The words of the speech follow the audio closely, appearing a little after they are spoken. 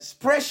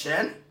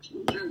expression,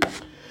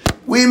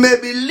 we may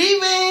be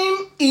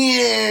living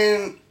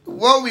in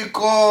what we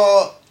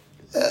call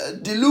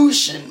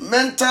delusion,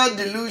 mental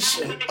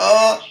delusion,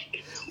 or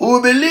we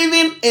will be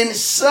living in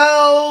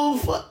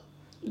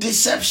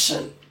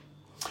self-deception.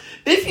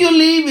 If you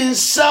live in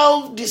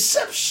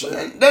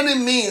self-deception, then it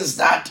means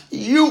that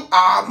you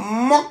are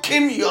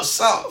mocking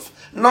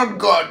yourself, not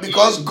God,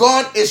 because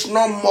God is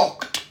not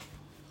mocked.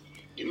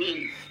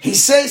 He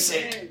says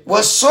it,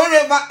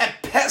 whatsoever a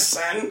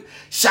person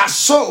shall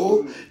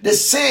sow, the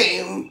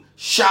same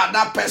shall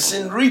that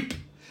person reap.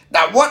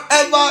 That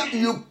whatever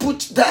you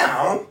put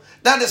down,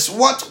 that is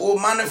what will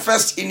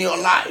manifest in your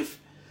life.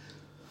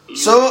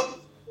 So,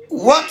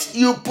 what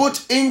you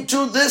put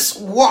into this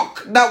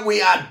walk that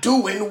we are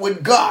doing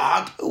with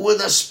God, with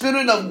the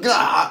Spirit of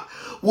God,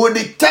 will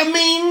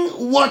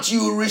determine what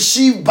you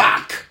receive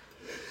back.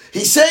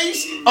 He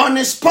says on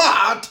his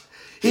part,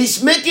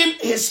 he's making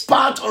his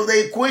part of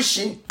the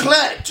equation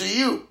clear to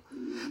you.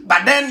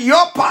 But then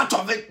your part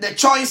of it, the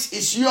choice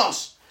is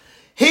yours.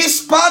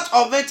 His part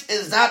of it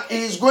is that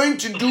he is going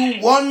to do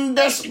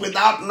wonders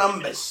without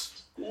numbers.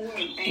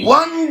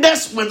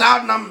 Wonders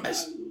without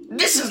numbers.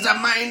 This is the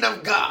mind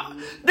of God.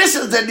 This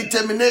is the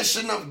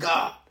determination of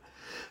God.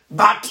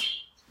 But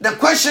the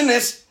question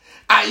is,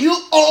 are you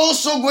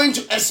also going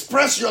to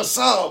express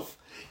yourself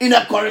in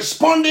a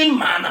corresponding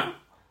manner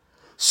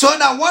so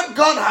that what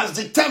God has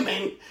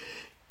determined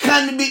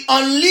can be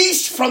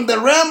unleashed from the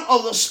realm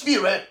of the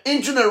spirit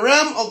into the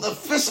realm of the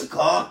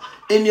physical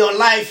in your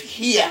life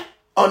here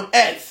on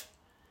earth?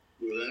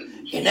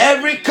 In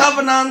every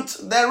covenant,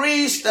 there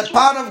is the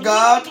part of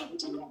God,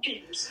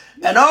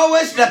 and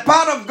always the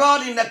part of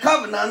God in the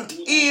covenant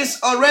is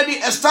already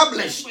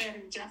established.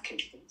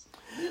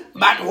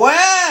 But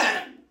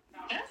where,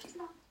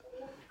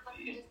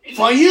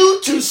 for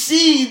you to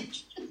see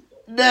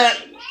the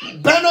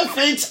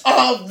benefits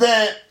of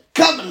the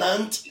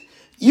covenant,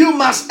 you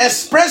must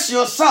express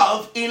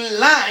yourself in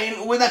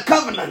line with the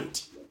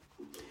covenant.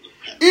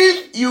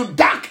 If you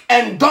duck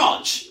and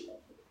dodge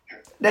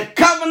the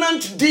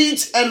covenant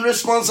deeds and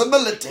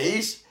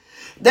responsibilities,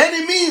 then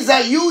it means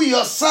that you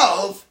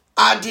yourself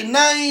are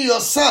denying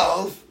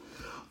yourself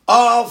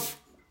of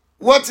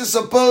what is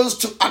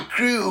supposed to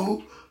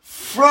accrue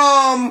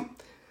from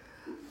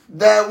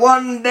the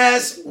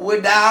wonders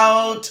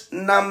without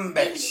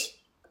numbers.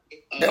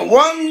 The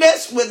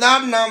wonders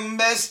without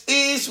numbers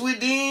is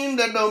within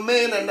the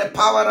domain and the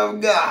power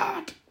of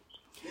God.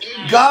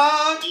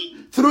 God,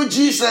 through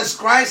Jesus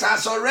Christ,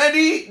 has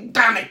already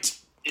done it.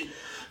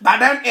 But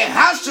then it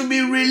has to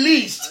be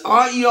released,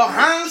 or your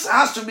hands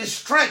has to be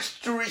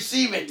stretched to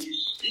receive it.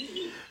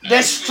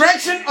 The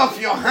stretching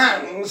of your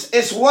hands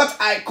is what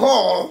I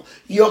call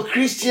your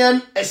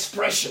Christian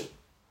expression.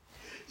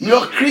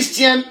 Your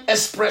Christian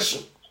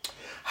expression.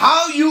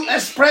 How you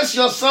express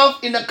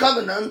yourself in the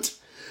covenant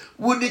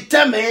will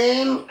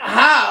determine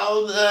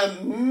how the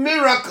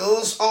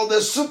miracles or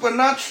the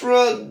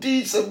supernatural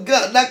deeds of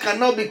God that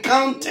cannot be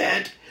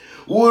counted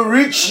will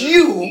reach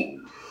you,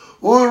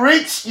 will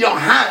reach your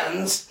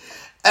hands,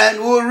 and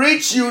will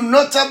reach you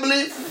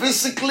notably,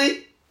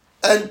 physically,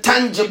 and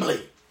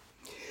tangibly.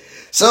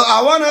 So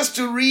I want us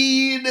to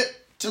read,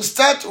 to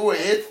start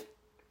with,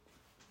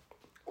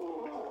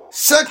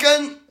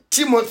 2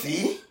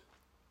 Timothy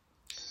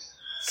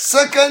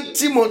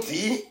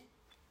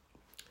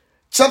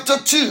chapter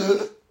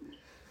 2.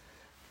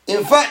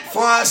 In fact,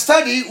 for our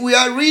study, we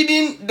are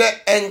reading the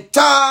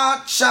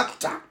entire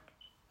chapter.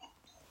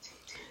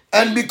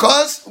 And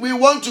because we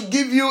want to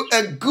give you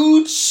a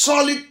good,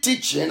 solid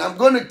teaching, I'm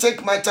going to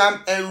take my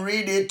time and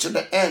read it to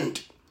the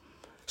end.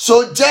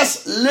 So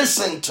just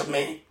listen to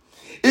me.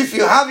 If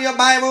you have your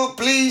Bible,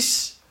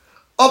 please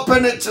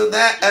open it to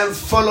there and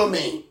follow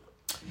me.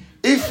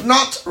 If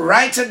not,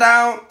 write it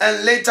down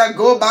and later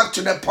go back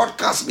to the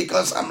podcast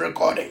because I'm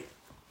recording.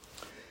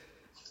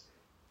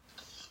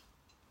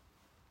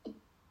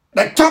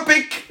 The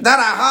topic that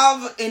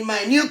I have in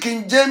my New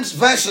King James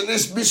Version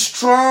is be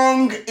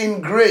strong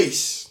in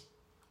grace.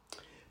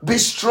 Be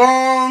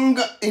strong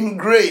in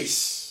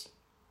grace.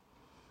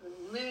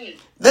 Amen.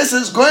 This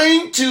is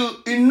going to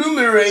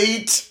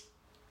enumerate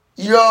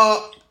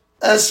your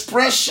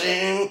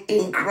expression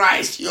in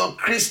Christ, your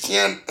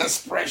Christian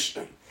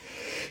expression.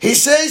 He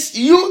says,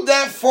 you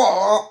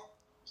therefore,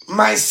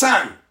 my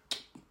son.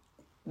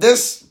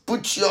 This,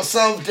 put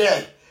yourself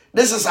there.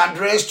 This is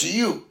addressed to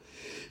you.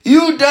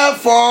 You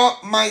therefore,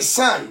 my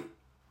son,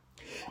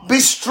 be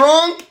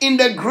strong in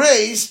the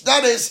grace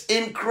that is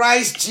in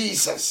Christ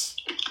Jesus.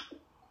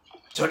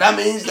 So that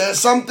means there's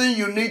something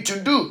you need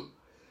to do.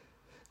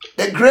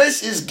 The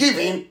grace is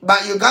given,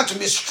 but you got to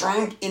be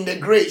strong in the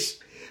grace.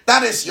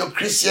 That is your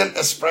Christian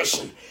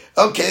expression.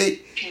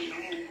 Okay?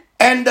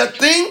 And the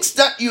things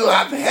that you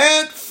have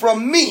heard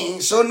from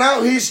me, so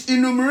now he's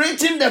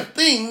enumerating the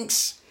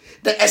things,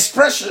 the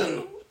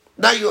expression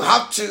that you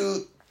have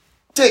to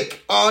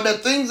take, or the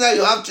things that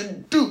you have to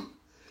do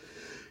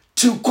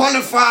to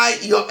qualify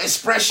your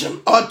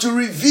expression, or to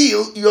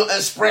reveal your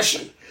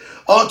expression,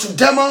 or to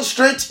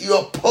demonstrate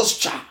your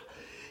posture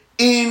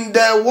in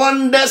the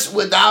wonders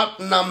without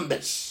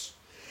numbers.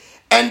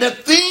 And the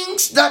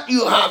things that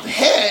you have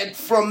heard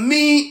from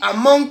me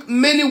among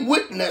many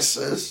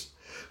witnesses,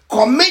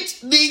 commit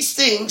these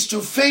things to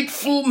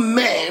faithful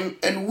men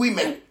and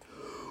women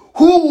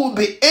who will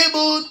be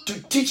able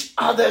to teach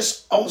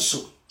others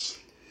also.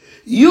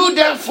 You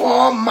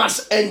therefore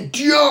must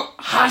endure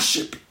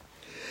hardship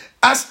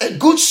as a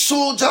good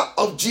soldier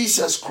of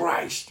Jesus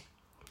Christ.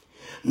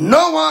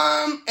 No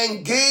one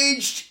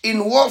engaged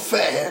in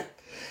warfare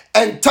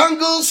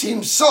entangles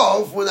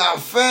himself with the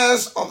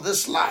affairs of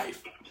this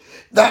life,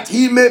 that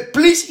he may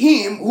please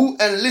him who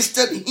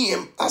enlisted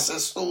him as a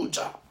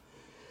soldier.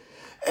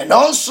 And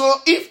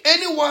also, if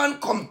anyone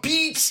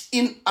competes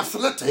in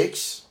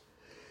athletics,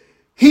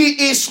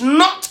 he is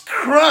not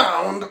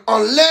crowned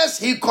unless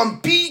he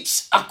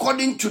competes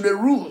according to the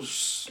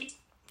rules.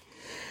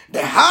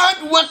 The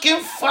hard-working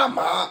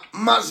farmer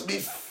must be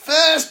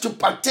first to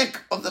partake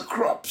of the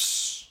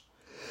crops.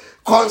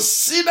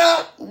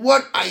 Consider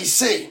what I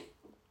say,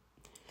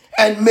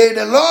 and may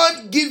the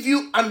Lord give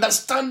you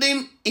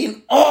understanding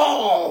in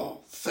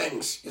all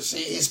things. You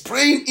see, he's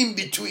praying in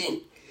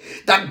between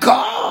that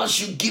God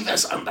should give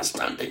us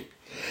understanding.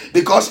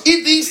 Because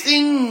if these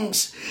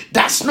things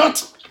does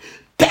not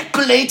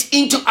percolate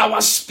into our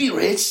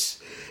spirits,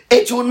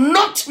 it will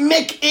not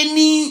make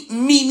any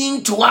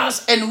meaning to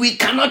us and we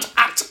cannot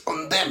act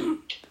on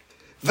them.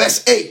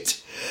 Verse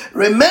 8.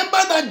 Remember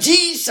that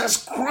Jesus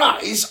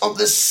Christ of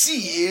the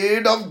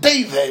seed of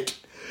David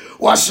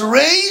was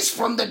raised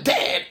from the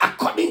dead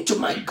according to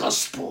my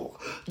gospel.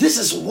 This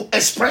is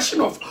expression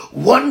of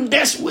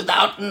wonders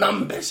without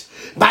numbers.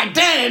 By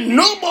then,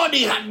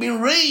 nobody had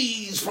been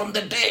raised from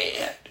the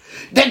dead.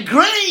 The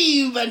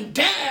grave and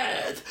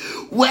death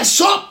were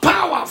so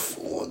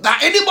powerful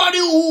that anybody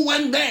who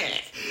went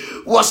there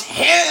was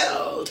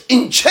held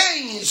in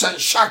chains and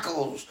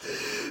shackles.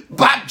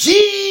 But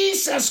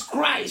Jesus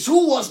Christ,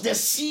 who was the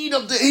seed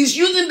of he's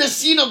using the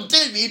seed of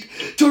David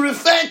to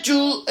refer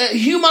to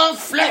human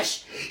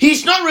flesh.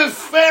 He's not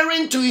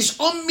referring to his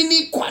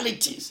omni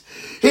qualities.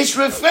 He's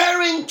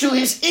referring to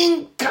his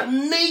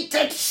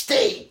incarnated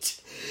state.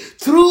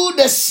 Through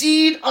the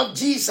seed of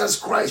Jesus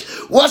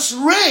Christ was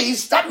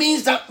raised. That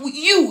means that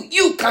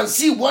you can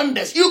see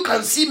wonders. You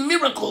can see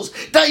miracles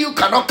that you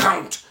cannot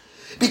count.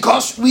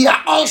 Because we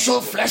are also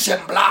flesh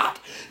and blood.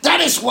 That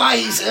is why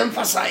he's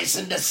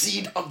emphasizing the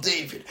seed of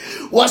David.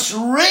 Was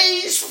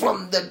raised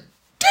from the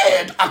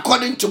dead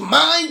according to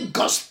my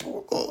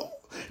gospel.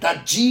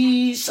 That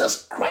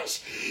Jesus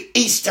Christ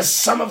is the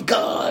Son of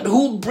God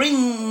who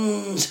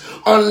brings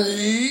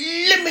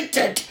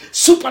unlimited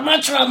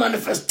supernatural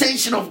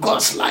manifestation of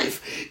God's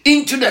life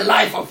into the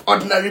life of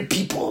ordinary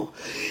people.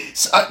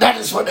 So that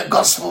is what the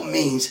gospel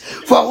means.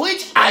 For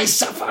which I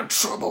suffer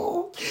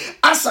trouble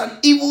as an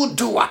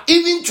evildoer,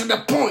 even to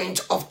the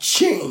point of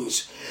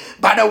change.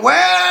 But the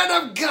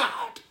word of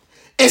God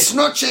is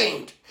not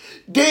changed.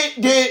 They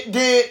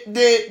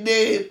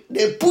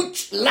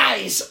put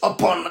lies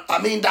upon,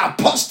 the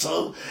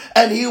apostle,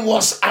 and he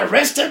was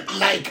arrested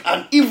like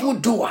an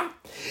evildoer.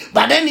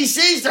 But then he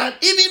says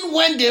that even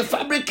when they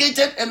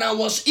fabricated and I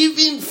was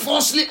even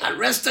falsely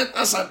arrested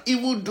as an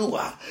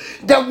evildoer,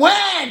 the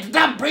word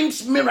that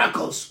brings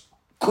miracles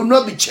could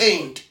not be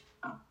changed.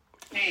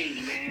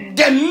 Amen.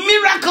 The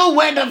miracle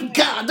word of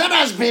God that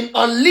has been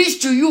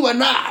unleashed to you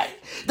and I,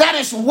 that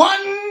is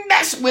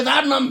wonders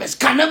without numbers,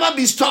 can never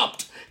be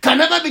stopped, can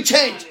never be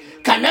changed,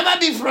 can never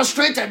be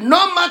frustrated,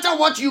 no matter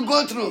what you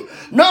go through,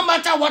 no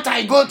matter what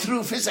I go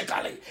through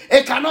physically.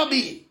 It cannot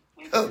be.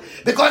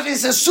 Because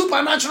it's a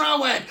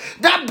supernatural word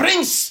that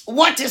brings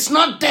what is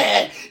not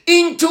there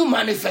into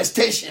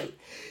manifestation.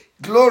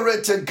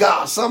 Glory to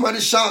God. Somebody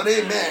shout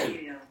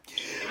amen.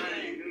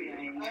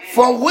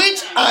 For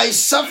which I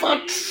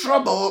suffer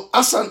trouble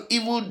as an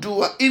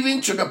evildoer, even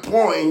to the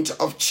point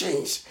of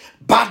change.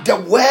 But the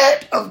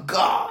word of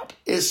God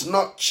is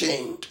not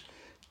changed.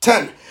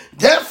 10.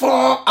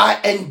 Therefore I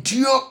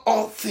endure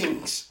all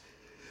things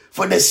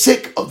for the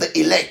sake of the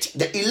elect.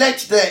 The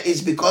elect there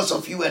is because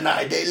of you and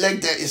I. The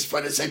elect there is for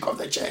the sake of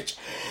the church.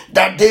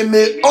 That they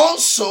may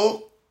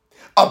also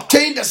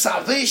obtain the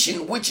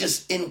salvation which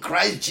is in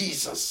Christ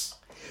Jesus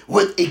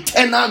with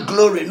eternal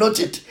glory. Note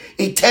it.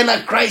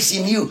 Eternal Christ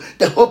in you,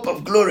 the hope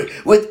of glory,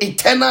 with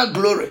eternal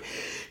glory.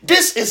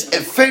 This is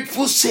a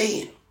faithful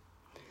saying.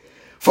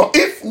 For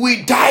if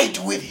we died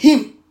with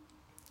him,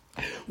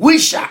 we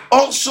shall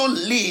also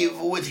live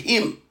with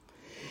him.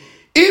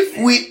 If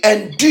we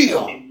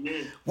endure,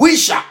 we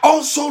shall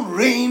also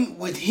reign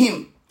with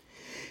him.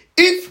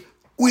 If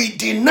we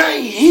deny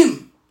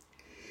him,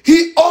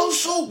 he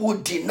also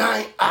will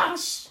deny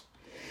us.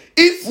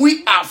 If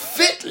we are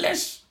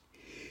faithless,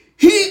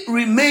 he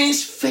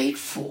remains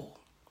faithful.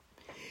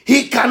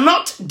 He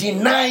cannot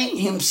deny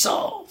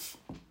himself.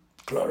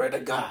 Glory to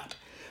God.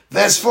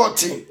 Verse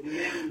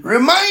 14.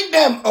 Remind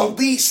them of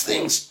these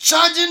things,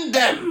 charging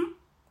them.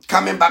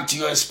 Coming back to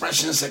your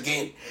expressions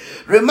again.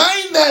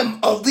 Remind them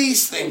of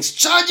these things,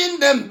 charging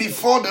them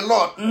before the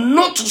Lord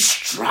not to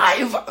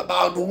strive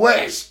about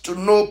words to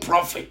no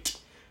profit.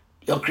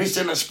 Your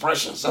Christian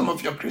expressions, some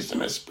of your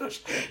Christian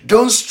expressions.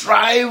 Don't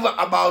strive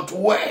about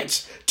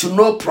words to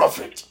no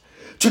profit.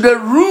 to the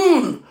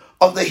ruin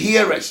of the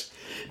hearers.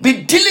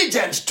 Be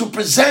diligent to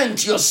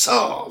present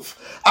yourself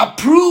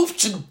approved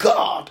to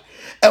God,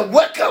 a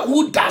worker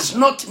who does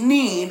not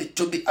need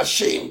to be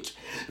ashamed,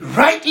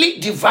 rightly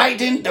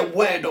dividing the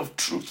word of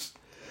truth.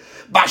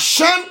 But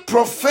shun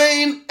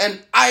profane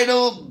and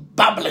idle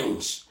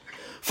babblings,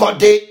 for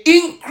they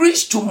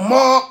increase to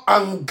more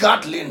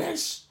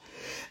ungodliness,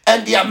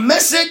 and their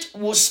message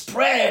will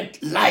spread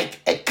like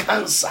a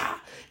cancer.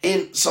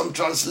 In some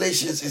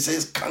translations, it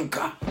says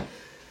canker.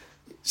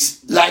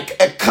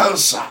 Like a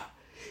cancer.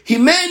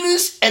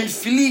 Hymenaeus and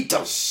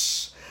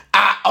Philetus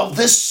are of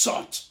this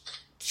sort.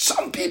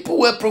 Some people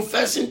were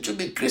professing to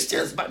be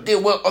Christians, but they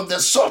were of the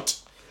sort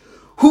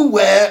who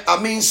were,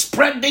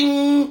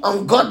 spreading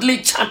ungodly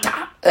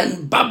chatter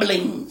and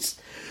babblings,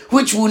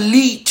 which will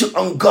lead to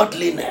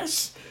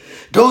ungodliness.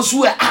 Those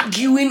who are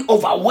arguing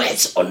over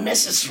words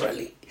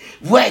unnecessarily.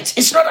 Words,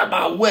 it's not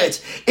about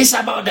words, it's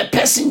about the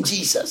person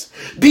Jesus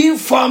being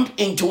formed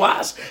into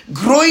us,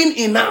 growing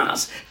in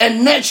us,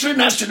 and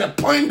nurturing us to the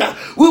point that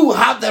we will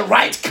have the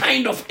right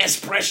kind of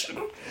expression.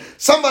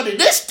 Somebody,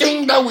 this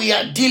thing that we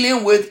are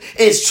dealing with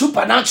is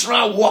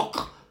supernatural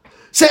walk.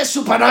 Say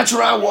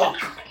supernatural walk.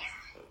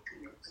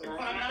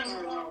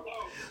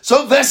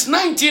 So verse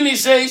 19, it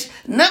says,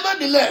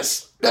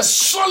 nevertheless, the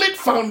solid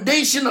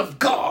foundation of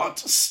God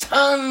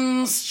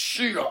stands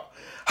sure,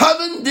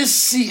 having this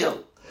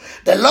seal.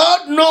 The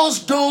Lord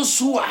knows those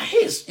who are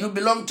his. You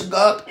belong to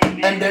God,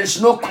 and there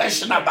is no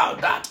question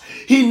about that.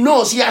 He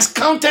knows. He has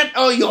counted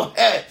all your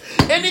hair.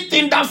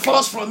 Anything that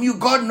falls from you,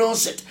 God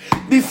knows it.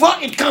 Before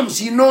it comes,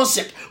 he knows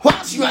it.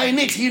 Once you are in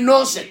it, he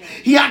knows it.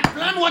 He had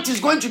planned what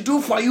he's going to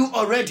do for you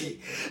already.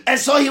 And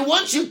so he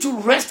wants you to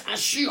rest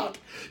assured,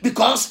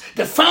 because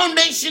the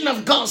foundation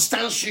of God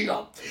stands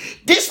sure.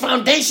 This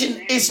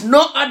foundation is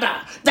no other.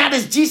 That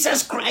is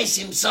Jesus Christ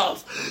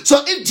himself.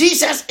 So if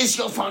Jesus is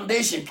your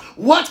foundation,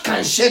 what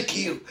can shake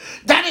you?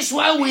 That is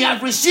why we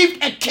have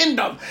received a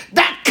kingdom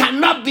that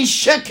cannot be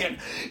shaken.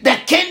 The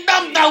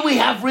kingdom that we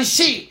have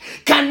received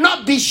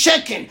cannot be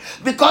shaken,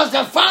 because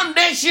the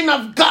foundation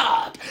of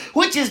God,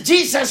 which is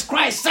Jesus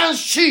Christ, stands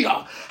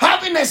sure,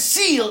 having a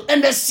seal.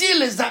 And the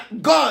seal is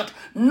that God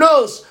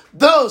knows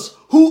those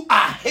who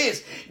are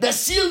his. The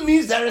seal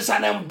means there is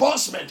an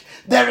embossment,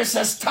 there is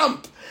a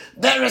stamp,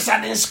 there is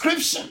an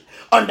inscription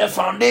on the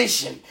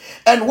foundation.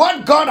 And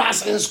what God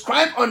has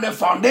inscribed on the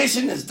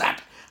foundation is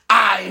that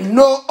I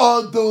know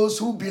all those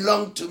who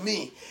belong to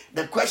me.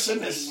 The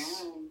question is,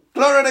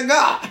 glory to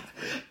God,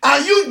 are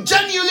you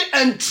genuinely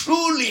and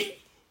truly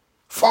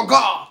for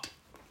God?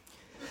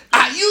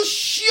 Are you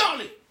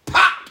surely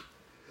part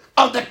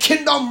of the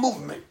kingdom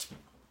movement?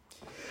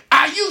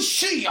 Are you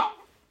sure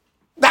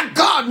that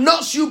God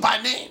knows you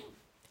by name?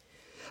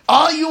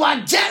 Or you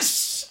are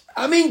just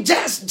going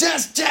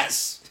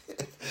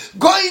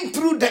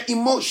through the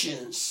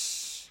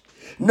emotions?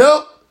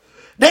 No,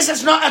 this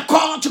is not a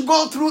call to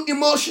go through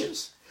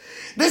emotions.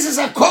 This is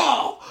a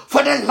call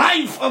for the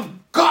life of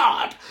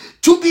God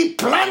to be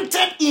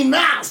planted in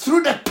us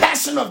through the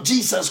person of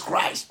Jesus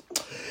Christ.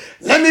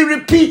 Let me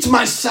repeat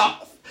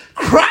myself.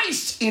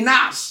 Christ in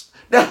us,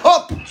 the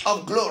hope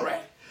of glory.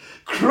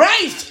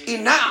 Christ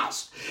in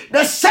us,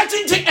 the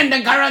certainty and the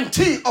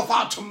guarantee of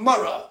our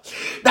tomorrow,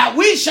 that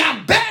we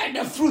shall bear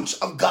the fruits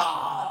of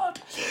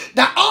God.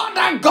 That all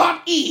that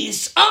God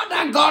is, all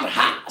that God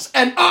has,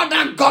 and all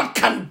that God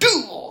can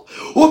do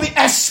will be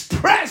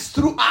expressed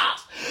through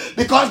us,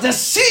 because the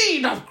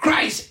seed of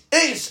Christ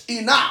is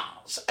in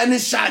us, and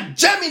it shall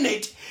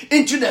germinate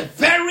into the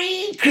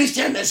very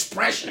Christian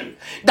expression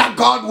that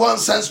God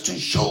wants us to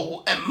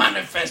show and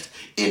manifest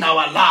in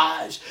our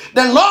lives.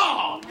 The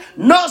Lord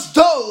knows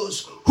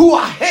those who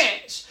are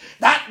his.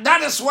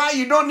 That is why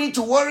you don't need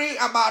to worry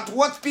about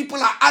what people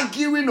are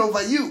arguing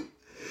over you.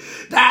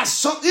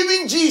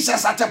 Even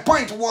Jesus at a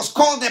point was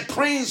called the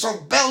prince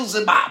of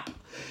Beelzebub.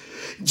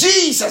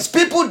 Jesus,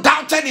 people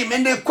doubted him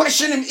and they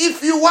questioned him.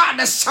 If you are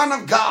the Son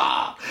of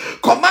God,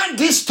 command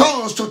these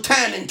stones to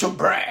turn into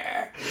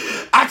bread.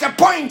 At a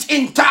point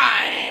in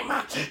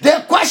time,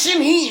 they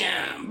questioned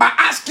him by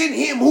asking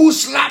him, who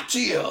slapped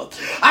you?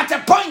 At a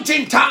point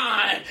in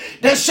time,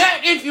 they said,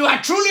 if you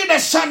are truly the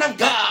Son of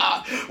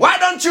God, why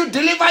don't you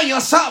deliver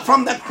yourself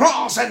from the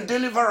cross and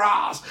deliver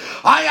us?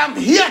 I am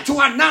here to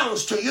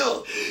announce to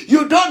you,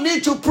 you don't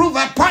need to prove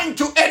a point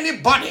to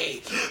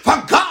anybody,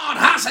 for God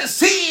has a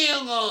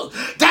seal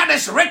that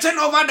is written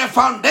over the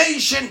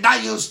foundation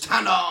that you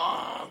stand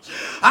on.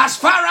 As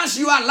far as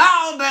you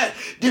allow the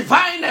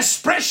divine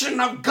expression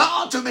of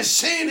God to be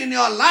seen in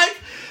your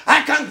life,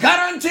 I can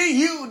guarantee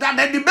you that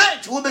the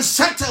debate will be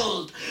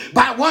settled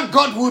by what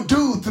God will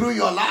do through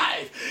your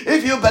life.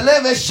 If you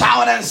believe it,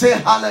 shout and say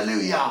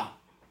hallelujah.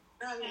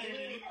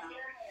 Hallelujah.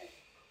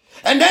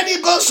 And then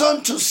he goes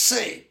on to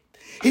say,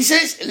 he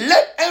says,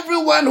 let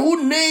everyone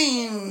who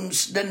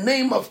names the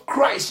name of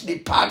Christ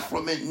depart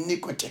from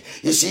iniquity.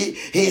 You see,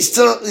 he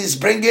still is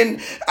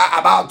bringing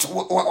about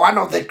one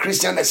of the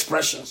Christian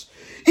expressions.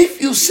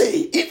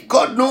 If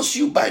God knows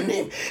you by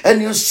name,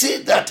 and you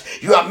say that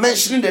you are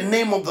mentioning the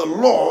name of the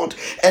Lord,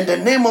 and the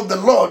name of the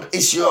Lord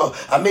is your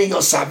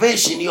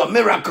salvation, your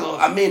miracle,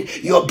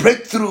 your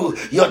breakthrough,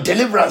 your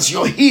deliverance,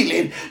 your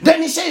healing,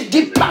 then he says,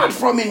 depart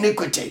from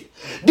iniquity.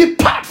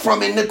 Depart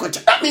from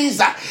iniquity. That means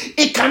that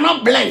it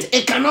cannot blend,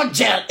 it cannot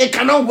gel, it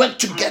cannot work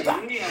together.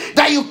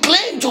 That you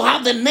claim to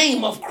have the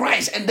name of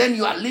Christ and then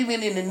you are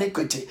living in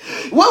iniquity.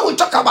 When we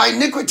talk about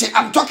iniquity,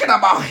 I'm talking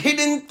about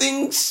hidden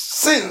things,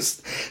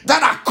 sins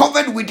that are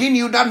covered within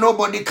you that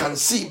nobody can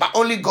see, but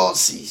only God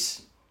sees.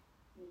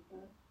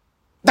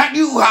 That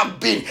you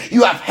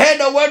have heard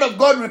the word of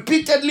God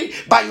repeatedly,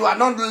 but you are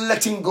not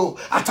letting go.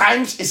 At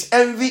times, it's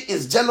envy,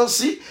 it's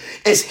jealousy,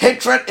 it's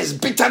hatred, it's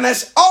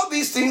bitterness. All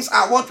these things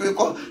are what we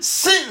call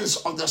sins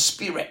of the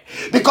spirit,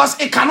 because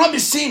it cannot be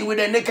seen with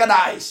the naked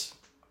eyes.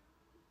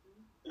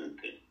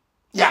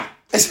 Yeah,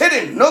 it's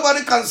hidden.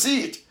 Nobody can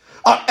see it,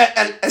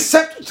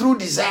 except through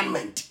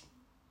discernment.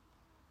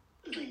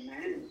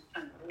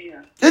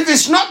 If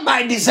it's not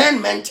by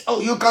discernment,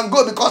 you can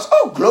go because,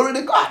 glory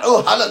to God.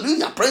 Oh,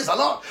 hallelujah. Praise the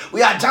Lord.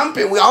 We are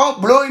jumping. We are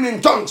all blowing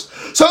in tongues.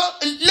 So,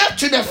 left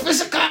to the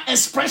physical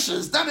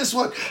expressions, that is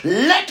what,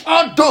 let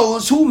all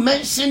those who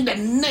mention the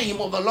name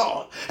of the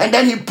Lord, and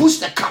then he puts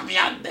the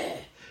caveat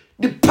there,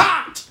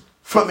 depart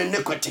from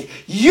iniquity.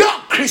 Your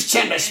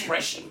Christian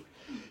expression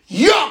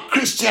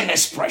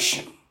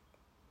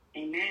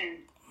Amen,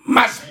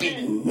 must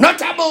be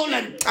notable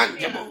and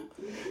tangible.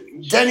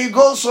 Then he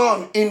goes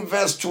on in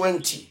verse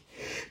 20.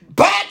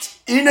 But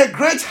in a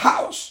great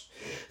house,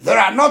 there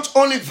are not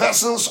only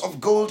vessels of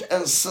gold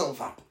and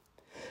silver,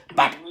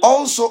 but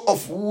also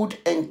of wood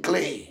and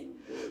clay,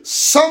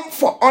 some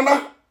for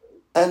honor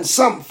and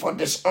some for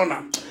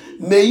dishonor.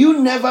 May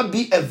you never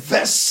be a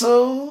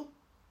vessel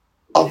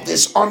of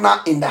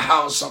dishonor in the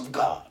house of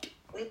God.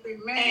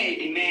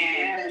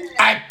 Amen.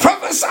 I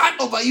prophesy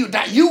over you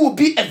that you will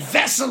be a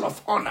vessel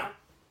of honor.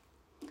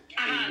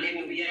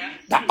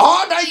 That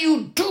all that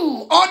you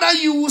do, all that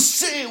you will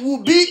say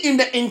will be in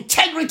the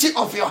integrity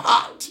of your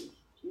heart.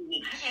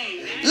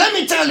 Let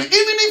me tell you, even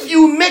if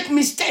you make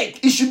mistake,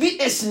 it should be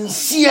a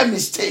sincere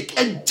mistake,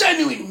 a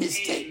genuine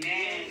mistake.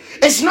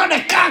 It's not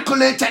a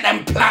calculated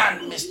and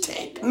planned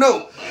mistake.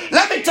 No.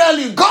 Let me tell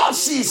you, God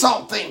sees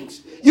all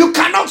things. You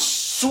cannot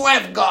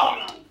swerve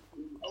God.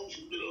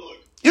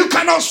 You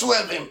cannot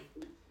swerve him.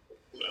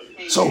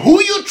 So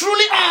who you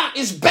truly are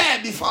is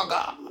bare before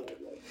God.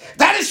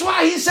 That is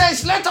why he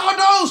says, let all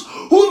those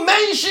who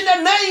mention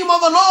the name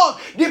of the Lord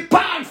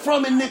depart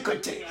from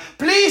iniquity.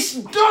 Please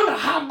don't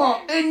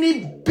harbor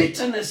any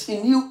bitterness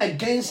in you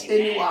against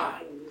anyone.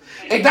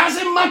 It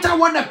doesn't matter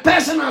what the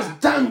person has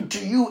done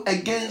to you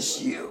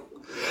against you.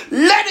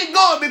 Let it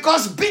go,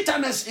 because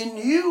bitterness in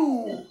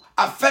you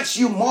affects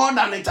you more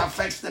than it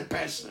affects the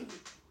person.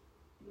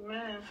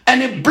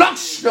 And it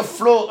blocks the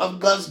flow of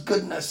God's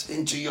goodness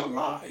into your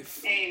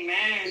life.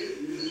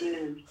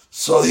 Amen.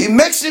 So he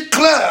makes it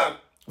clear.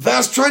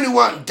 Verse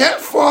 21,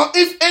 therefore,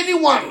 if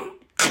anyone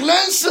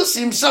cleanses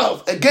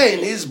himself, again,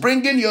 he's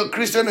bringing your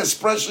Christian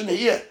expression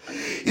here.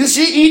 You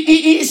see,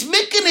 he is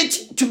making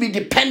it to be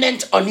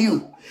dependent on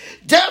you.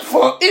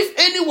 Therefore, if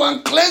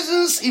anyone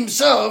cleanses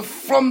himself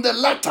from the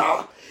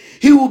latter,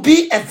 he will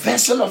be a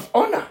vessel of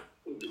honor.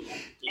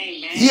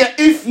 Amen. Here,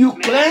 if you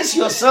cleanse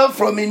yourself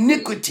from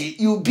iniquity,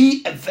 you'll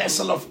be a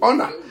vessel of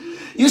honor.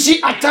 You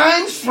see, at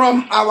times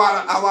from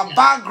our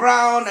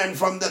background and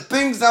from the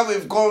things that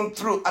we've gone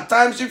through, at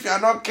times if you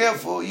are not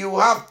careful, you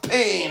have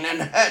pain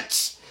and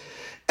hurts.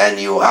 And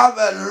you have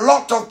a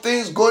lot of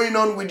things going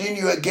on within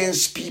you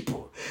against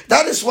people.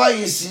 That is why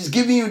he's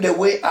giving you the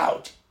way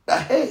out.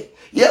 That, hey,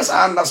 yes,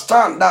 I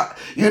understand that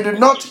you did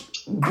not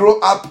grow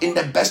up in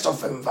the best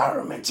of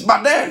environments.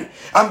 But then,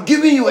 I'm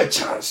giving you a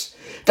chance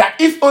that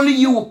if only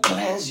you will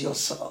cleanse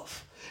yourself.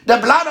 The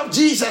blood of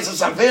Jesus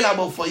is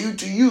available for you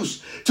to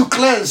use to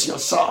cleanse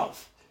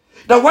yourself.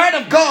 The word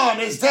of God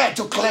is there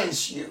to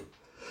cleanse you.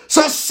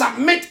 So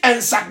submit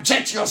and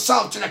subject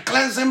yourself to the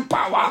cleansing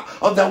power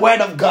of the word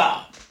of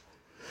God.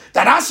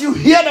 That as you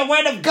hear the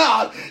word of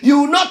God, you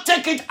will not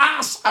take it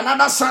as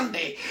another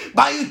Sunday,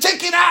 but you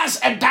take it as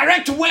a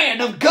direct word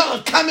of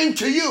God coming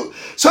to you,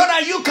 so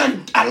that you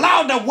can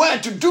allow the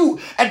word to do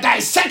a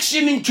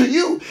dissection into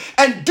you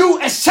and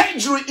do a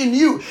surgery in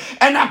you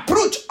and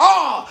uproot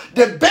all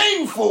the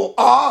baneful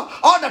or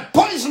all the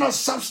poisonous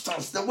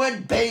substance. The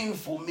word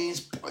baneful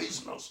means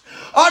poisonous.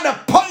 All the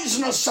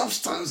poisonous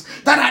substance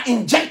that are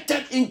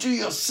injected into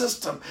your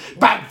system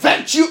by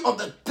virtue of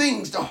the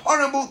things, the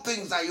horrible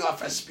things that you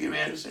have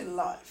experienced in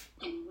life.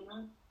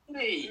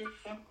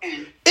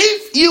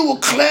 If you will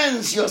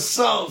cleanse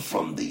yourself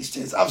from these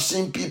things, I've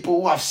seen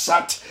people who have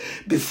sat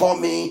before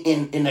me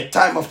in a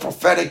time of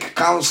prophetic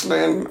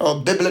counseling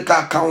or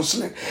biblical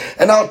counseling,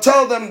 and I'll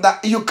tell them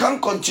that you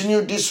can't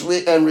continue this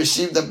way and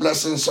receive the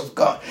blessings of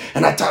God.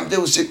 And at times they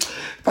will say,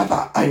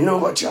 Papa, I know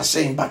what you are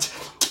saying, but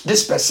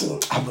this person,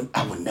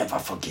 I will never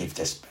forgive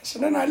this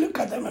person. And I look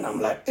at them and I'm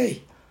like,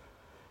 hey,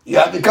 you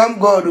have become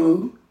God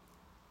who?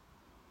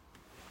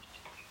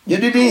 You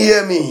didn't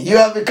hear me. You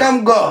have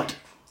become God.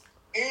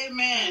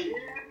 Amen.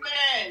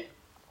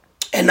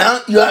 And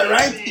now you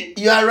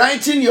are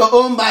writing your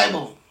own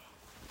Bible.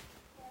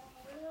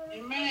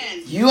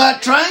 Amen. You are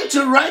trying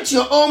to write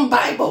your own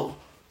Bible.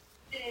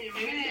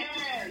 Amen.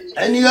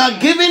 And you are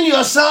giving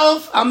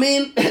yourself,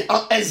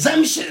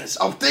 exemptions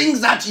of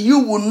things that you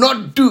will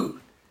not do.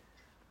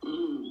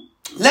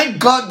 Let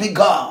God be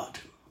God.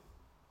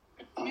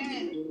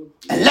 Amen.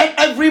 And let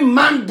every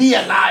man be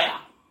a liar.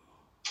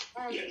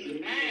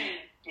 Amen.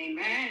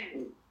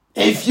 Amen.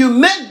 If you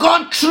make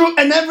God true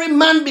and every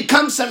man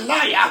becomes a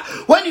liar,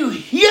 when you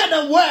hear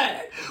the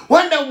word,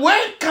 when the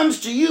word comes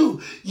to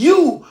you,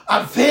 you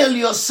avail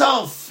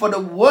yourself for the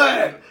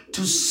word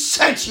to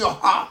search your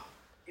heart.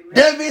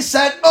 David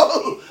said,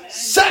 "Oh,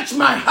 search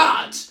my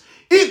heart,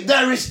 if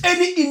there is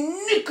any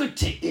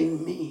iniquity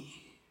in me."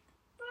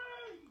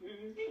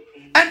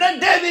 And then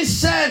David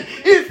said,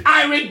 "If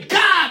I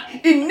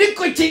regard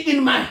iniquity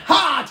in my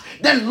heart,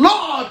 the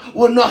Lord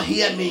will not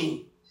hear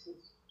me."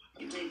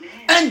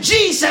 And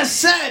Jesus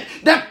said,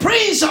 "The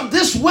prince of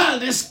this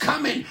world is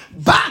coming,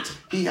 but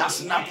he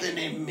has nothing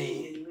in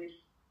me."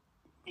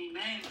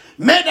 Amen.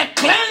 May the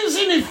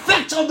cleansing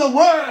effect of the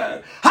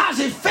word has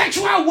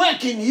effectual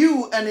work in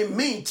you and in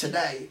me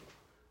today.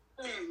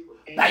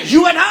 That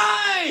you and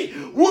I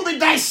will be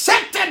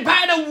dissected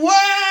by the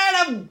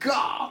word of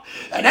God.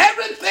 And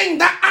everything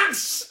that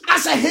acts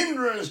as a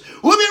hindrance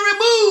will be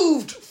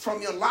removed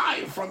from your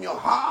life, from your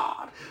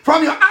heart,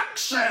 from your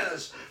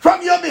actions,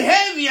 from your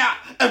behavior,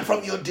 and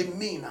from your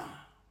demeanor.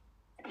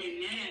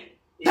 Amen.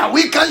 That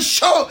we can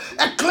show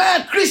a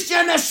clear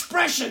Christian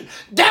expression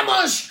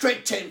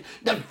demonstrating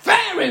the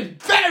very,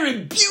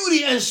 very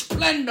beauty and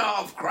splendor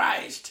of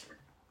Christ.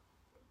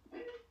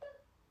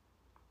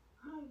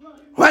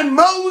 When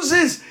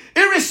Moses,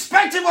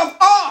 irrespective of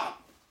all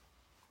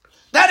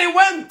that he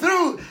went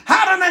through,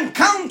 had an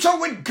encounter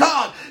with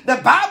God, the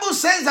Bible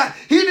says that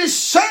he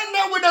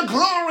descended with a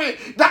glory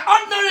that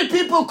ordinary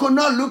people could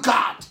not look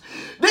at.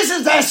 This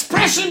is the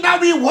expression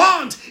that we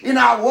want in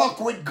our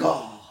walk with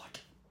God.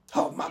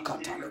 Oh,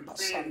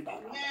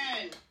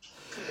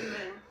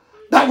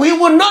 that we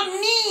will not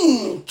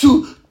need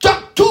to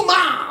talk too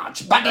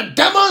much, but the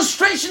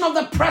demonstration of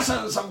the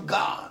presence of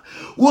God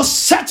will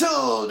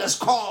settle the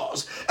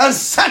scores and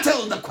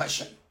settle the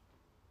question.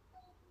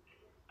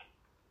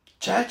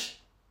 Church,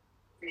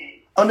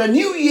 on the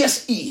New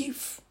Year's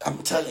Eve, I'm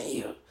telling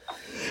you,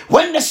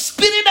 when the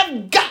Spirit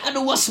of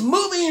God was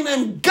moving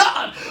and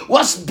God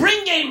was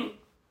bringing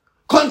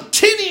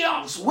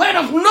continuous word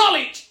of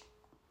knowledge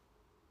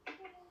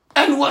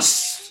and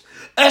was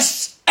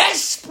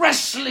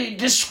expressly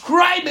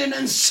describing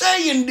and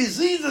saying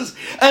diseases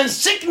and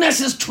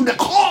sicknesses to the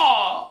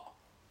core.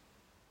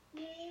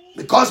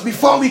 Because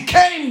before we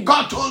came,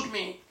 God told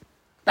me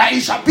that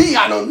it shall be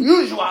an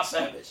unusual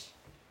service.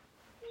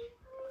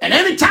 And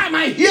every time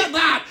I hear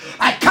that,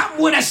 I come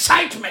with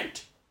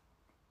excitement.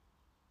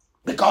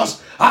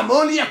 Because I'm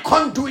only a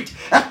conduit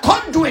for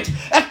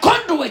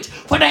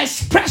the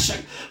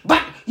expression.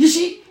 But you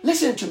see,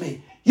 listen to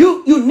me.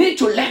 You need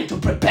to learn to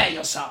prepare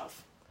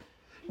yourself.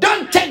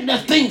 Don't take the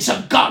things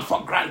of God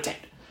for granted.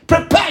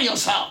 Prepare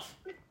yourself.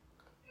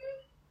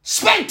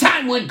 Spend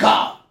time with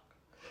God.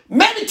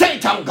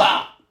 Meditate on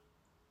God.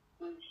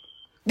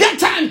 Get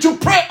time to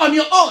pray on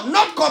your own,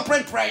 not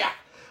corporate prayer.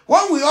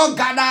 When we all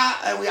gather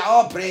and we are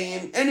all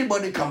praying,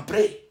 anybody can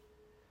pray.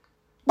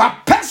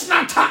 But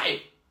personal time,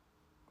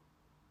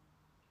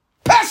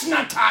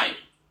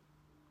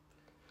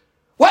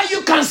 where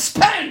you can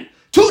spend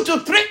 2 to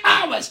 3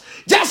 hours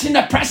just in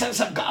the presence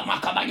of God.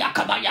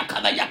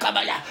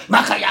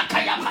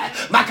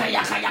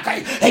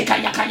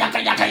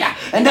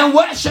 And then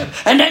worship,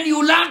 and then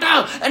you lie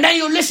down, and then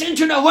you listen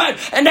to the word,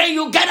 and then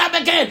you get up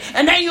again,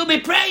 and then you'll be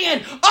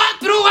praying all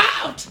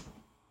throughout.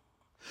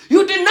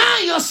 You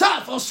deny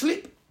yourself or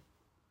sleep.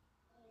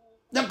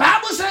 The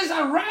Bible says,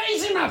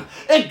 "Arising up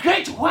a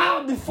great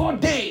while before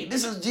day."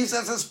 This is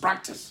Jesus'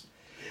 practice.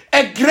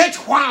 A great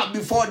while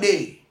before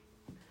day.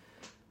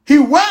 He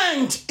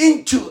went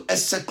into a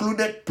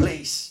secluded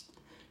place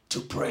to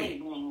pray.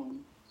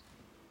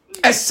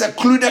 A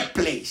secluded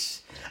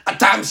place. At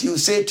times you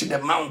say to the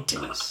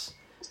mountains.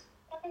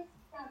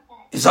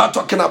 He's not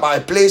talking about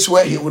a place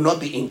where he will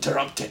not be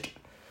interrupted.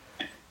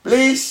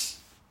 Please,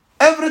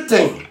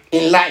 everything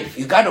in life,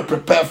 you got to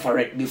prepare for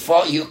it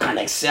before you can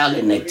excel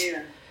in it.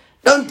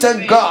 Don't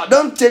take God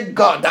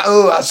that,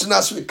 as soon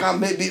as we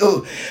come, maybe,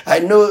 I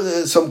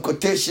know some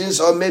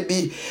quotations, or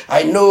maybe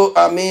I know,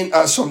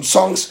 some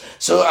songs,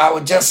 so I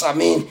will just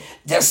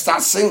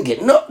start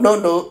singing.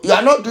 No. You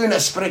are not doing a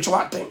spiritual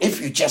thing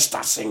if you just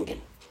start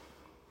singing.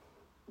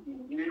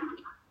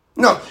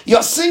 No,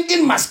 your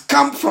singing must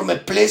come from a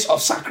place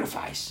of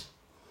sacrifice.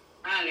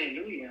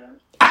 Hallelujah.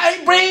 I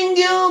bring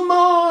you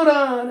more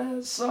than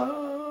a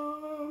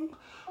song,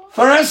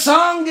 for a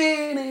song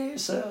in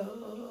itself.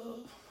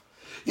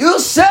 You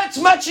search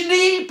much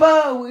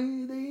deeper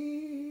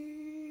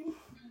within.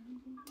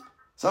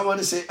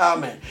 Somebody say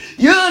amen.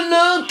 You're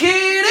looking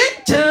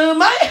into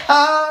my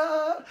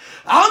heart.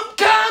 I'm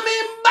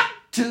coming back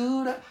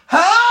to the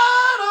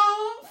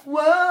heart of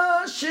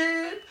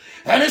worship.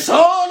 And it's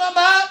all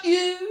about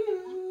you.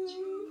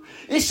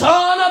 It's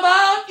all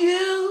about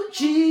you,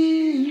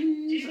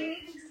 Jesus.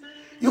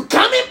 You're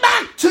coming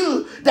back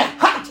to the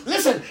heart.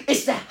 Listen,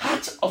 it's the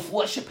heart of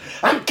worship.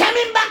 I'm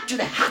coming back to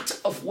the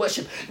heart of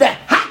worship. The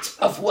heart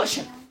of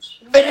worship.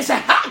 It is a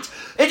heart.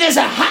 It is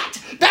a heart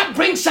that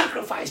brings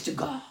sacrifice to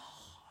God.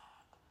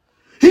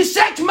 He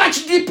said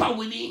much deeper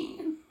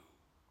within.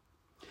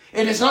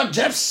 It is not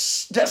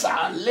just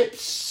our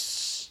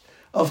lips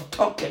of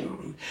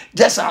talking,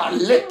 just our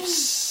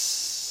lips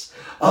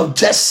of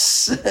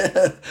just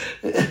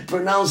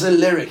pronouncing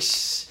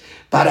lyrics,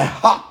 but a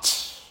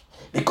heart,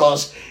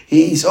 because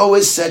he is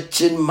always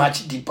searching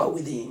much deeper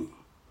within.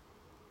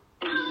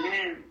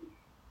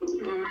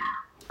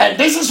 And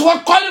this is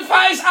what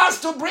qualifies us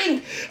to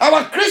bring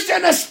our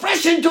Christian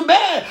expression to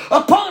bear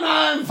upon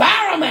our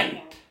environment.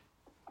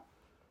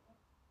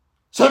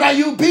 So that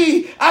you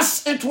be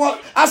as it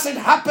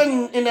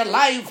happened in the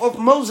life of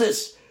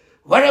Moses.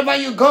 Wherever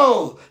you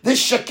go,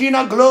 this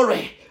Shekinah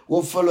glory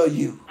will follow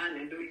you.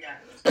 Hallelujah.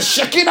 The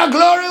Shekinah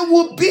glory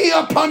will be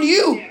upon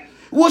you,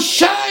 will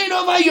shine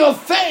over your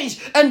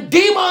face, and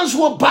demons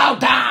will bow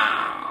down.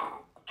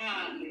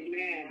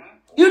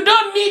 You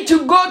don't need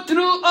to go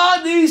through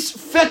all these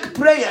fake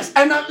prayers.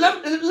 And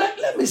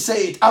let me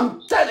say it.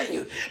 I'm telling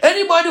you,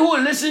 anybody who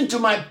will listen to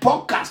my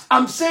podcast,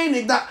 I'm saying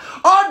it, that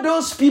all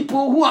those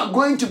people who are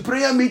going to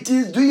prayer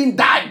meetings doing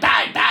die,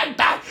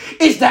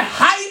 is the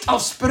height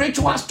of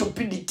spiritual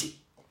stupidity.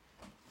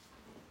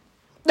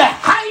 The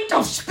height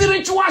of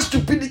spiritual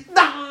stupidity.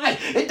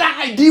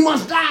 Die,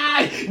 demons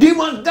die.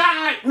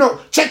 No,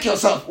 check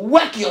yourself,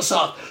 work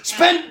yourself,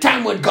 spend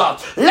time with God.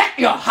 Let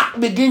your heart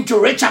begin to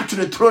reach up to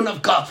the throne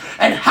of God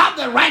and have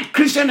the right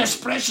Christian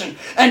expression.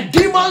 And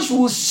demons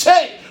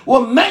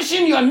will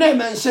mention your name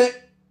and say,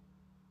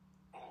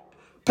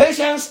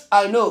 Patience,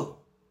 I know.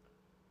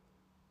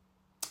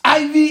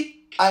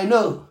 Ivy, I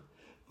know.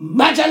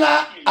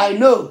 Majala, I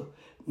know.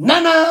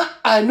 Nana,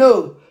 I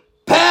know.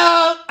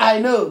 Pearl, I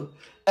know.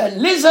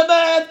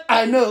 Elizabeth,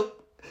 I know.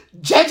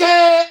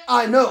 JJ,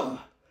 I know.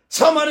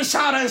 Somebody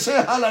shout and say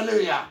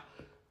hallelujah.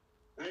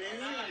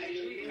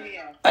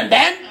 Hallelujah. And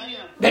then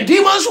the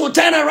demons will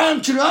turn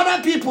around to the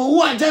other people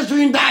who are just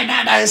doing die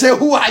and say,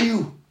 who are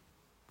you?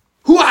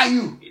 Who are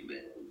you?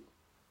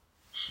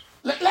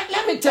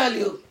 Let me tell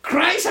you,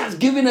 Christ has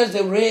given us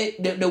the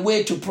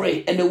way to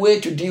pray and the way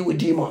to deal with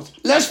demons.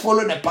 Let's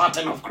follow the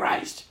pattern of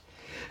Christ.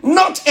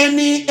 Not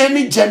any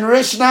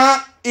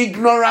generational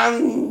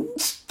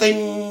ignorance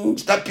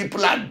things that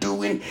people are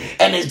doing,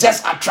 and it's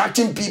just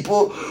attracting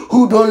people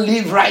who don't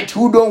live right,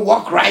 who don't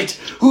walk right,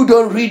 who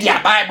don't read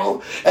their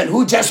Bible, and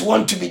who just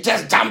want to be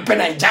just jumping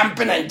and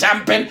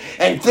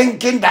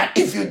thinking that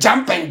if you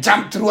jump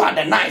throughout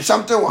the night,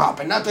 something will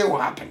happen. Nothing will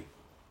happen.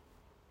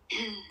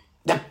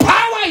 The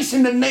power is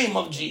in the name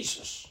of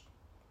Jesus.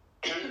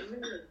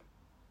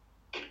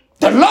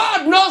 The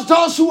Lord knows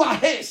those who are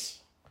his.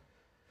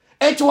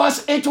 It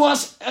was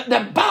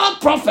the Baal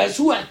prophets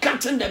who were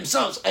cutting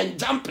themselves and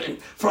jumping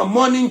from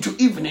morning to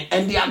evening,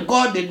 and their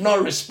God did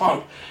not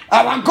respond.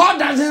 Our God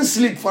doesn't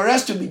sleep for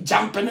us to be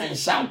jumping and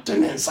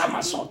shouting and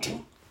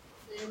somersaulting.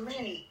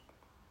 Amen.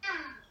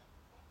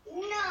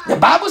 The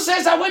Bible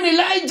says that when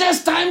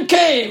Elijah's time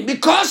came,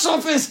 because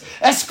of his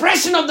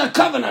expression of the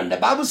covenant, the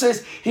Bible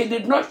says he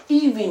did not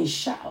even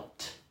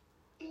shout.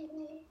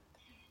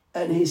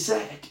 And he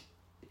said,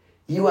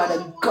 you are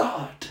the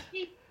God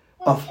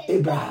of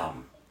Abraham.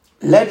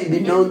 Let it be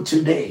known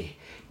today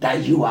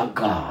that you are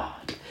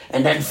God.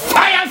 And then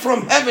fire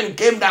from heaven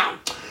came down.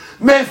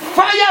 May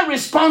fire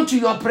respond to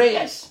your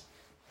prayers.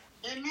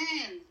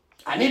 Amen.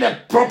 I need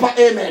a proper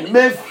amen.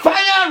 May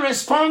fire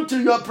respond to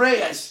your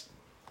prayers.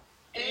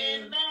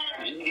 Amen.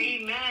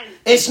 Amen.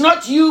 It's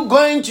not you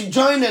going to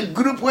join a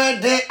group where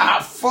they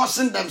are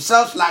forcing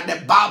themselves like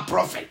the Baal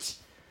prophets,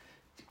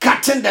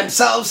 cutting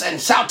themselves and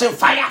shouting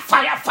fire,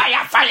 fire,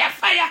 fire, fire,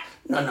 fire.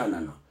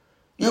 No.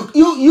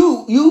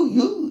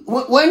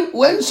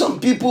 When some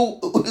people,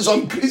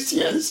 some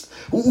Christians,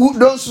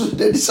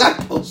 the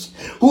disciples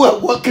who are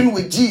working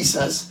with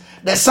Jesus,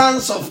 the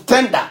sons of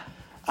thunder,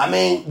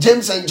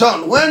 James and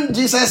John, when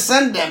Jesus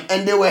sent them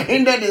and they were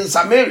hindered in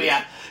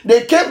Samaria,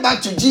 they came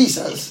back to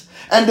Jesus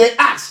and they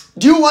asked,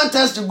 do you want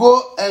us to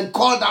go and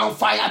call down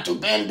fire to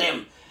burn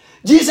them?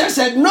 Jesus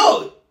said,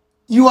 no,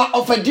 you are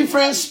of a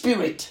different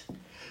spirit.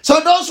 So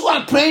those who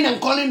are praying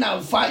and calling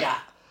down fire,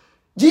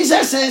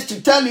 Jesus says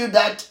to tell you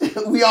that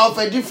we are of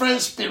a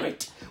different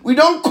spirit. We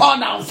don't call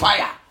down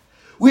fire.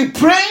 We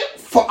pray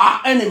for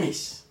our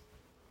enemies.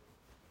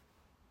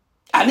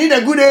 I need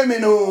a good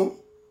amen. Oh.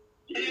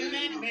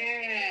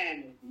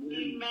 Amen.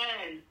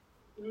 Amen.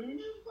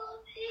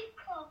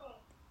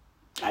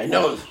 I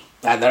know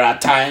that there are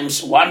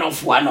times one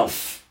of.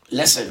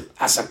 Listen,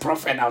 as a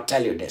prophet, I'll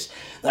tell you this.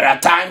 There are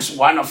times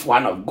one of.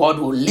 God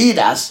will lead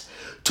us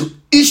to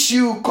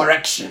issue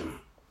correction.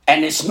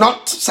 And it's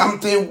not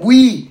something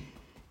we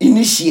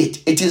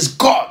initiate. It is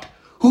God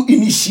who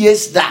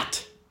initiates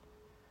that.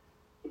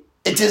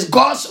 It is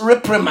God's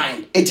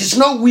reprimand. It is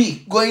not we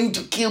going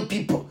to kill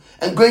people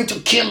and going to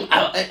kill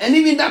and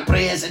even that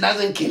prayers, it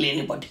doesn't kill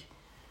anybody.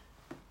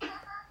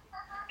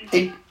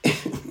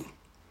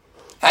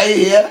 Are you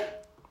here?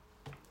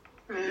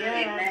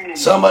 Amen.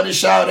 Somebody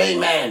shout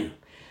amen.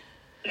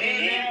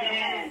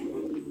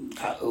 Amen.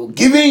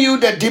 Giving you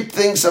the deep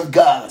things of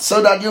God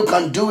so that you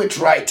can do it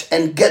right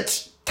and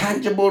get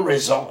tangible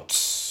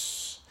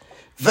results.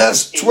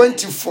 Verse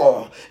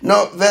 24.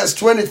 No, verse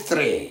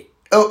 23.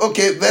 Oh,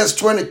 okay, verse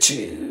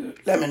 22.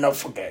 Let me not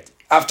forget.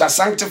 After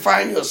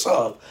sanctifying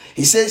yourself,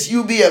 he says,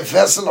 you be a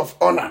vessel of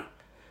honor,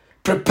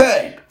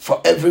 prepared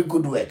for every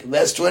good work.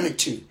 Verse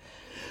 22.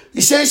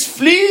 He says,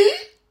 flee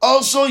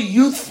also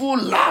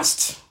youthful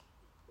lust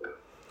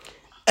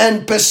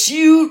and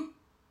pursue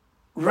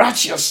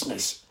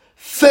righteousness,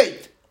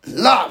 faith,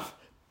 love,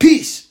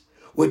 peace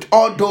with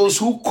all those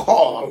who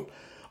call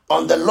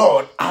on the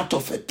Lord out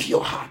of a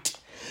pure heart.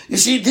 You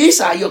see,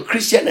 these are your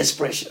Christian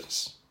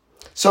expressions.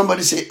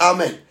 Somebody say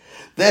amen.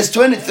 Verse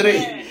 23,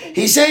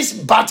 he says,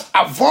 but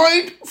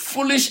avoid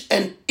foolish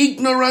and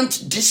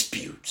ignorant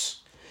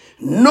disputes,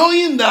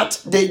 knowing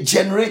that they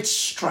generate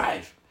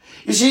strife.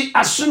 You see,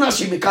 as soon as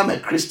you become a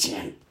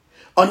Christian,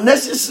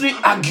 unnecessary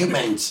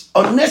arguments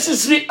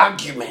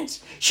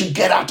should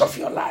get out of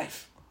your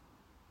life.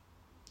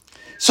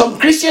 Some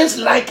Christians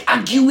like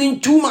arguing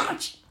too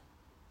much.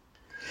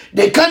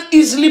 They can't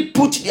easily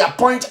put their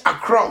point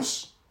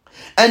across,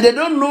 and they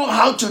don't know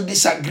how to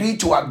disagree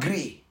to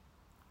agree.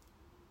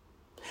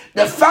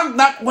 The fact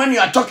that when you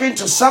are talking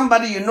to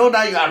somebody, you know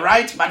that you are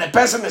right, but the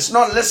person is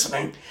not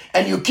listening,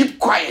 and you keep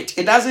quiet,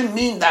 it doesn't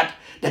mean that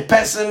the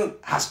person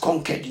has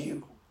conquered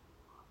you.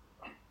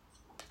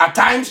 At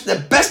times, the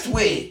best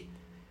way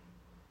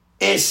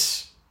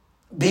is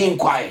being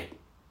quiet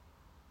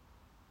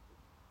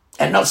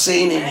and not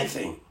saying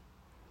anything.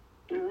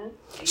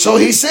 So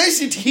he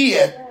says it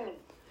here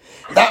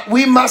that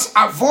we must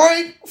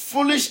avoid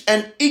foolish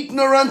and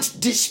ignorant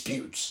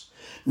disputes,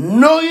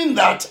 knowing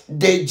that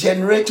they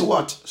generate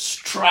what?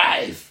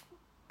 Strife.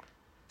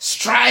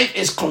 Strife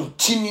is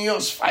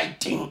continuous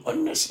fighting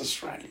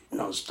unnecessarily,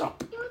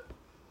 non-stop.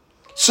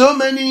 So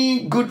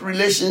many good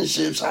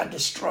relationships are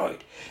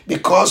destroyed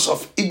because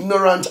of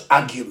ignorant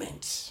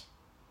arguments,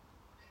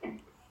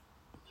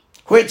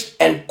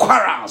 and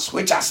quarrels,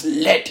 which has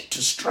led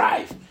to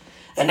strife.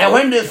 And then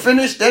when they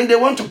finish, then they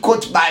want to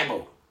quote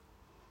Bible.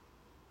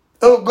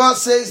 Oh, God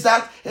says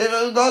that.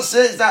 God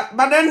says that.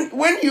 But then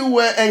when you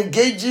were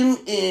engaging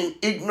in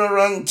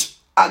ignorant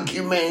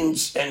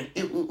arguments and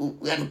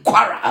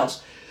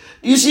quarrels,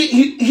 you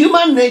see,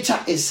 human nature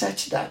is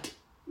such that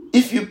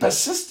if you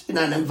persist in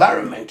an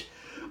environment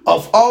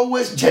of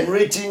always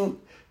generating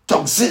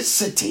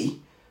toxicity,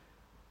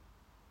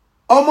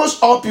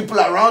 almost all people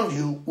around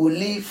you will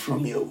leave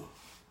from you.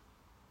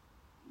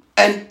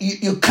 And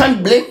you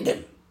can't blame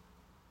them.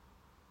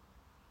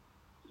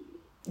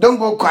 Don't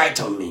go quiet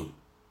on me.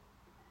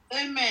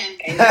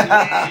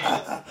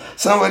 Amen.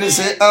 Somebody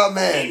say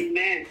amen.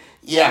 Amen.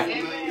 Yeah.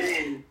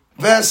 Amen.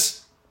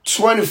 Verse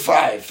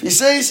 25. He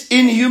says,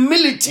 in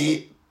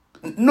humility,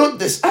 note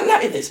this, I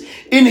like this.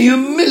 In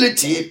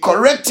humility,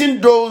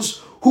 correcting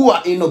those who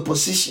are in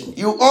opposition.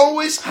 You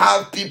always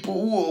have people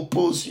who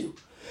oppose you,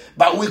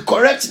 but we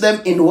correct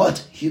them in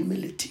what?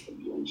 Humility.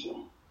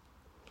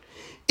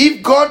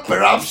 If God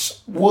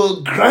perhaps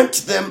will grant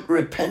them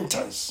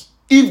repentance,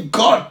 if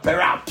God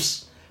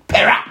perhaps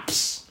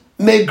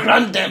may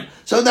grant them.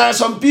 So there are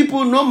some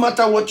people, no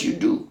matter what you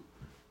do,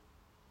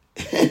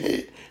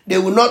 they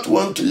will not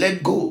want to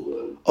let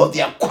go of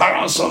their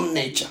quarrelsome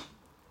nature.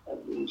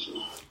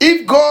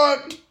 If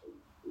God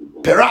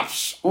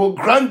perhaps will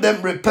grant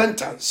them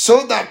repentance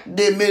so that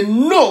they may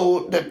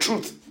know the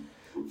truth.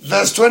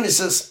 Verse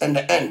 26 and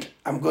the end.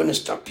 I'm going to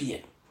stop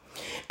here.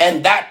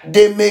 And that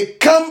they may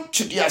come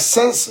to their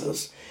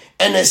senses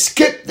and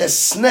escape the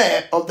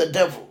snare of the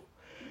devil,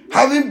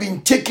 having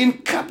been taken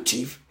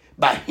captive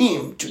by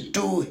him to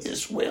do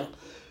his will.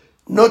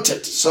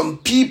 Noted, some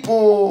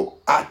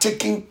people are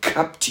taken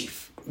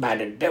captive by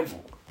the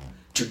devil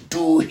to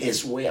do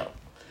his will.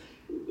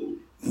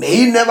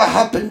 May it never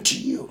happen to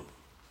you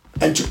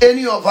and to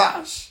any of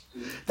us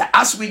that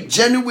as we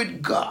journey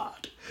with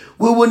God,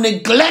 we will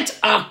neglect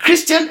our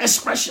Christian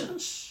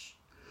expressions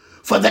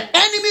for the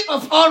enemy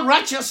of all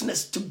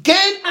righteousness to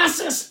gain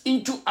access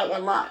into our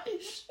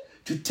lives,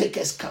 to take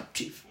us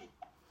captive.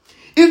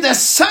 If the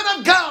Son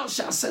of God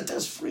shall set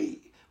us free,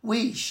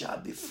 we shall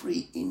be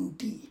free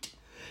indeed.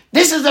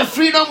 This is the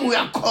freedom we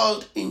are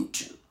called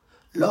into.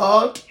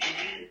 Lord,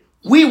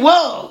 we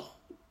will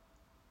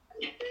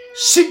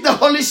seek the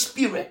Holy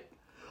Spirit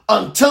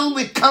until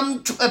we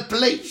come to a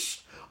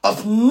place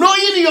of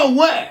knowing your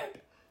word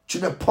to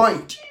the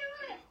point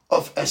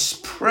of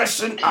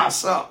expressing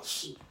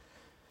ourselves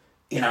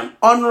in an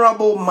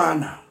honorable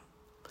manner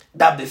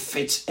that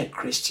befits a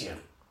Christian.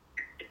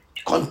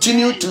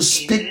 Continue to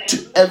speak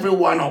to every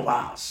one of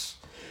us.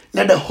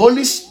 Let the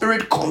Holy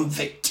Spirit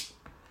convict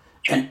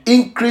and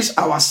increase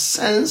our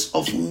sense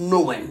of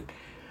knowing,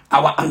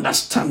 our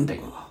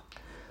understanding,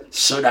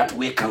 so that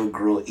we can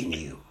grow in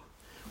you.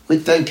 We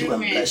thank you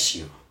and bless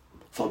you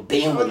for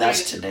being with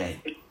us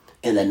today.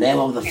 In the name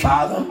of the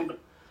Father,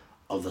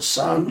 of the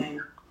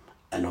Son,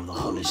 and of the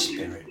Holy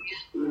Spirit.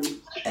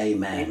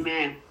 Amen.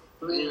 Amen.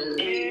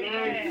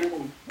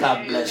 Amen.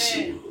 God bless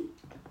you.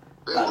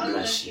 God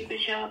bless you.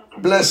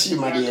 Bless you,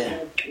 my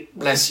dear.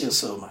 Bless you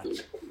so much.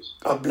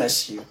 God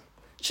bless you,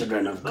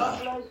 children of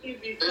God.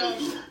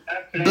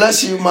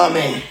 Bless you,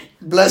 mommy.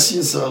 Bless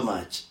you so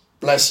much.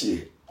 Bless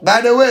you.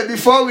 By the way,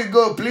 before we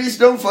go, please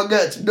don't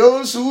forget,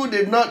 those who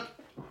did not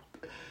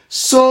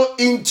sow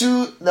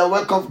into the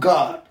work of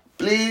God,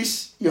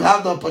 please, you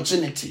have the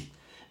opportunity.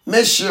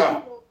 Make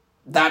sure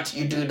that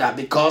you do that,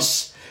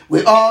 because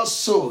we all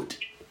sowed.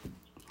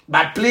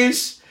 But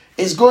please,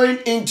 it's going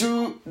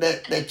into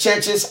the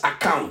church's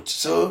account.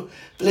 So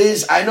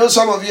please, I know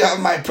some of you have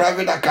my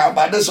private account,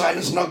 but this one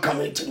is not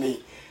coming to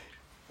me.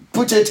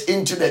 Put it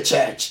into the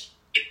church,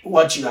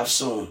 what you have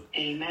sown.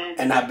 Amen.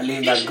 And I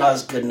believe that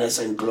God's goodness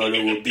and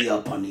glory will be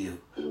upon you.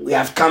 We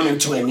have come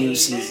into a new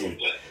season.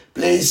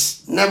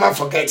 Please never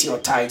forget your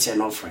tithes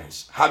and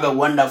offerings. Have a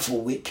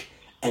wonderful week,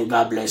 and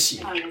God bless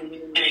you.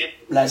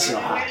 Bless your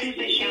heart.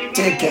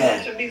 Take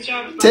care.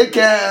 Take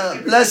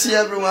care. Bless you,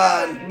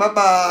 everyone.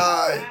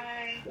 Bye-bye.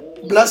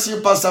 Bless you,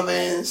 Pastor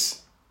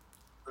Vince.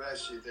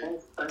 Bless you.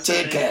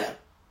 Take care.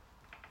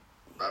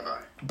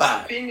 Bye-bye. Bye.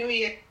 Happy New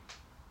Year.